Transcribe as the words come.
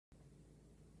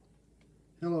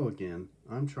Hello again,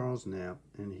 I'm Charles Knapp,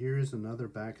 and here is another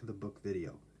Back of the Book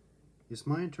video. It's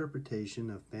my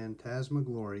interpretation of Phantasma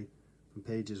Glory from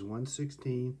pages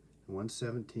 116 and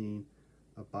 117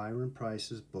 of Byron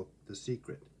Price's book, The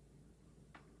Secret.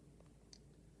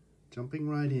 Jumping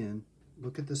right in,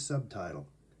 look at the subtitle,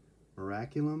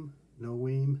 Miraculum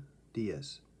Novum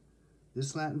Dies.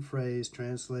 This Latin phrase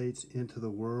translates into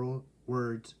the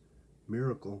words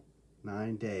miracle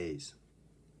 9 days.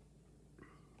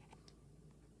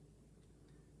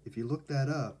 If you look that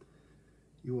up,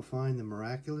 you will find the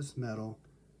miraculous medal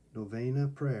Novena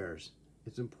prayers.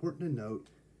 It's important to note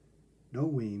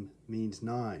Novum means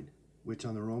 9, which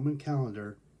on the Roman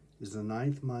calendar is the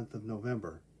 9th month of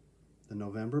November. The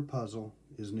November puzzle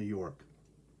is New York.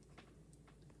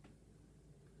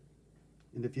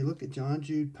 And if you look at John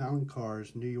Jude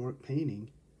Palancar's New York painting,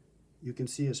 you can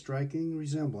see a striking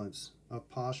resemblance of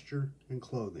posture and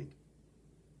clothing.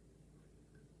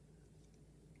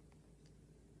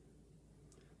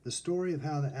 The story of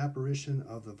how the apparition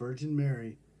of the Virgin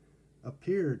Mary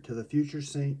appeared to the future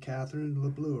Saint Catherine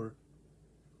Laboure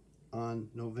on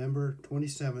November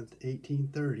 27,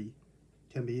 1830,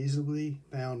 can be easily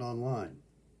found online.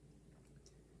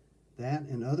 That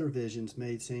and other visions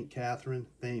made Saint Catherine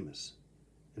famous,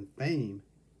 and fame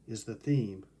is the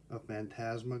theme of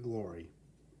Phantasma Glory.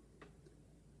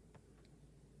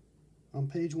 On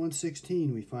page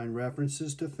 116, we find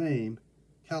references to fame,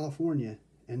 California,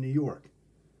 and New York.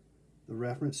 The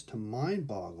reference to Mind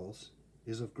Boggles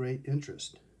is of great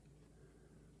interest.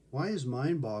 Why is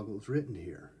Mind Boggles written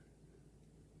here?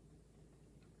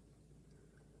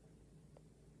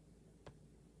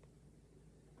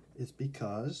 It's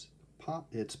because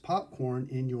it's popcorn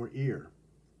in your ear.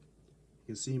 You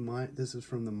can see this is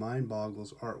from the Mind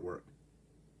Boggles artwork.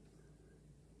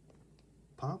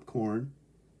 Popcorn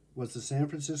was the San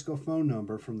Francisco phone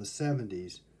number from the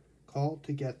 70s, called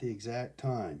to get the exact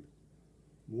time.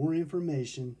 More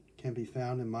information can be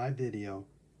found in my video,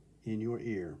 In Your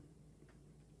Ear.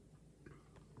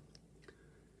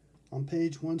 On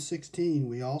page 116,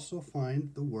 we also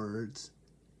find the words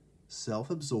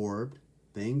self-absorbed,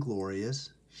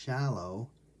 vainglorious, shallow,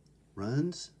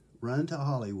 run to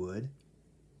Hollywood,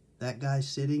 that guy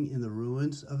sitting in the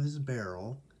ruins of his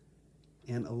barrel,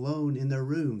 and alone in their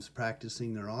rooms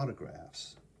practicing their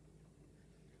autographs.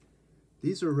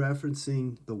 These are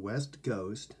referencing the West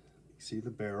Ghost. See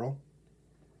the barrel?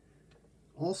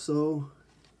 Also,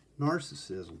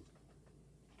 narcissism.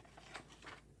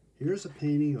 Here's a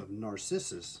painting of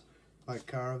Narcissus by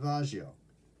Caravaggio.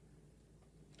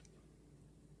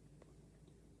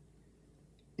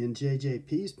 In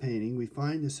JJP's painting, we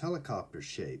find this helicopter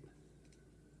shape.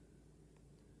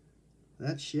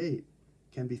 That shape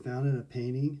can be found in a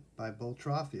painting by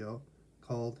Boltraffio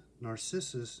called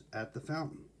Narcissus at the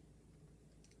Fountain.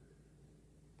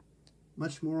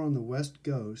 Much more on the West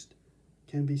Ghost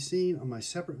can be seen on my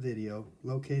separate video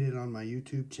located on my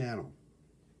YouTube channel.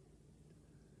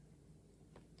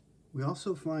 We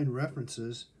also find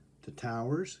references to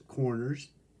towers, corners,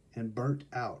 and burnt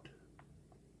out.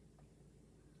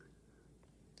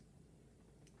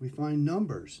 We find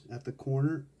numbers at the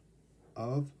corner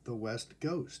of the West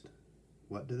Ghost.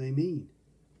 What do they mean?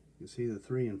 You see the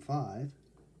 3 and 5.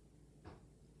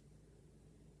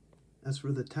 As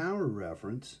for the tower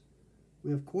reference, we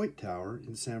have Coit Tower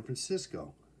in San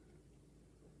Francisco.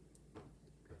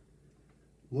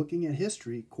 Looking at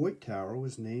history, Coit Tower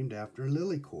was named after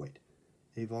Lily Coit,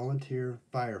 a volunteer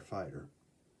firefighter.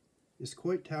 Is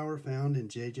Coit Tower found in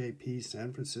JJP's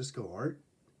San Francisco art?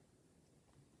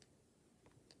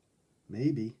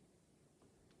 Maybe.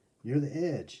 Near the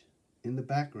edge, in the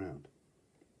background.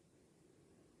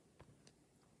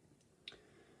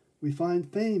 We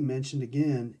find fame mentioned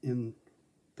again in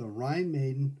the Rhine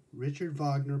Maiden Richard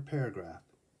Wagner paragraph.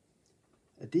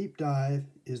 A deep dive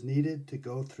is needed to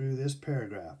go through this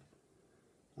paragraph.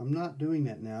 I'm not doing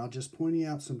that now, just pointing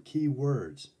out some key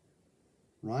words.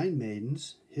 Rhine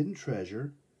Maidens, hidden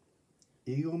treasure,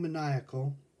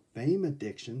 egomaniacal, fame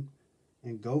addiction,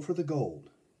 and go for the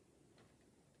gold.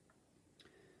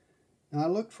 Now I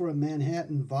looked for a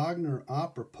Manhattan Wagner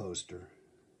opera poster,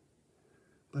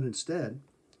 but instead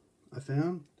I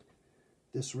found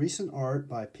this recent art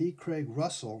by P. Craig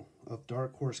Russell of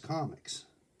Dark Horse Comics.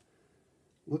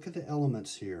 Look at the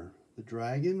elements here. The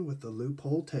dragon with the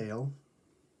loophole tail,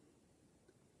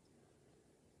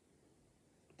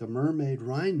 the mermaid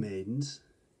Rhine Maidens,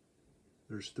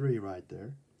 there's 3 right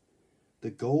there, the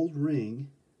gold ring,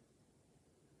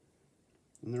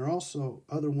 and there are also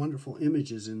other wonderful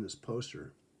images in this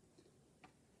poster.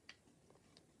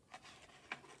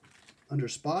 Under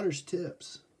Spotter's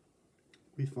Tips,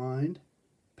 we find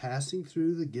passing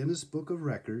through the Guinness Book of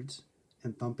Records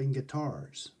and thumping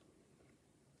guitars.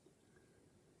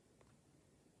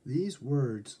 These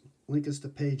words link us to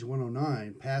page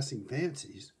 109, Passing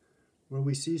Fancies, where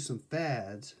we see some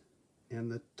fads in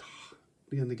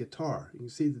the guitar. You can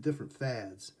see the different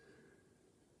fads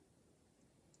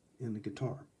in the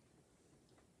guitar.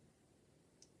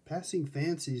 Passing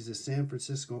Fancies is San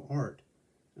Francisco art,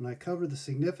 and I cover the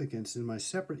significance in my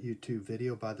separate YouTube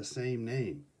video by the same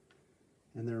name.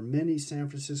 And there are many San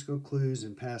Francisco clues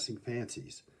in Passing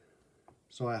Fancies,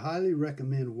 so I highly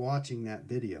recommend watching that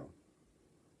video.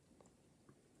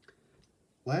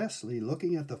 Lastly,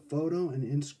 looking at the photo and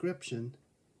inscription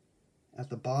at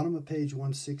the bottom of page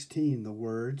 116, the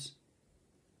words,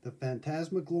 "The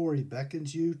Phantasma Glory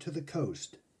beckons you to the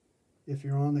coast. If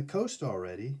you're on the coast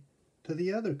already, to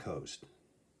the other coast."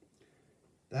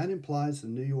 That implies the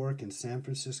New York and San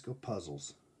Francisco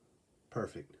puzzles.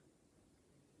 Perfect.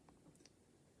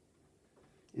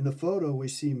 In the photo, we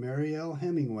see Mariel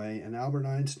Hemingway and Albert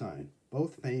Einstein,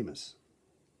 both famous.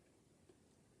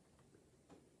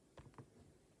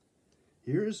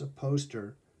 Here is a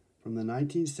poster from the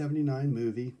 1979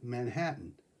 movie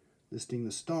Manhattan, listing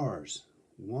the stars,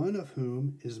 one of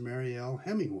whom is Mariel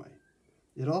Hemingway.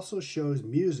 It also shows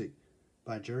music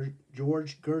by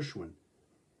George Gershwin,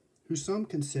 who some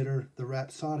consider the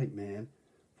rhapsodic man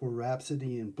for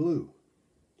Rhapsody in Blue.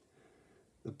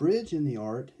 The bridge in the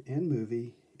art and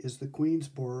movie is the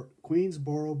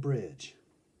Queensboro Bridge,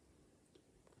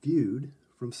 viewed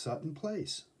from Sutton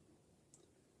Place.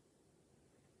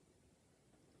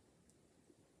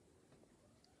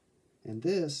 And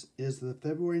this is the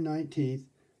February 19th,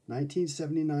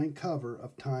 1979 cover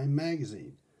of Time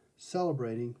magazine,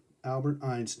 celebrating Albert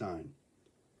Einstein.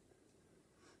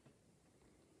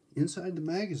 Inside the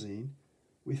magazine,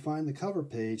 we find the cover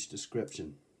page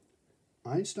description.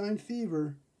 Einstein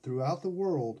fever throughout the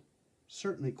world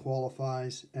certainly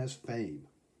qualifies as fame.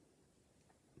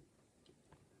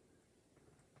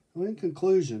 Well, in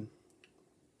conclusion,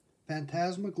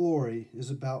 Phantasma Glory is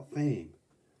about fame,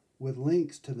 with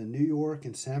links to the New York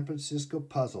and San Francisco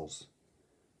puzzles.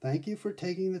 Thank you for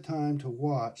taking the time to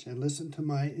watch and listen to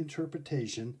my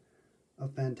interpretation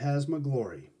of Phantasma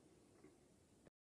Glory.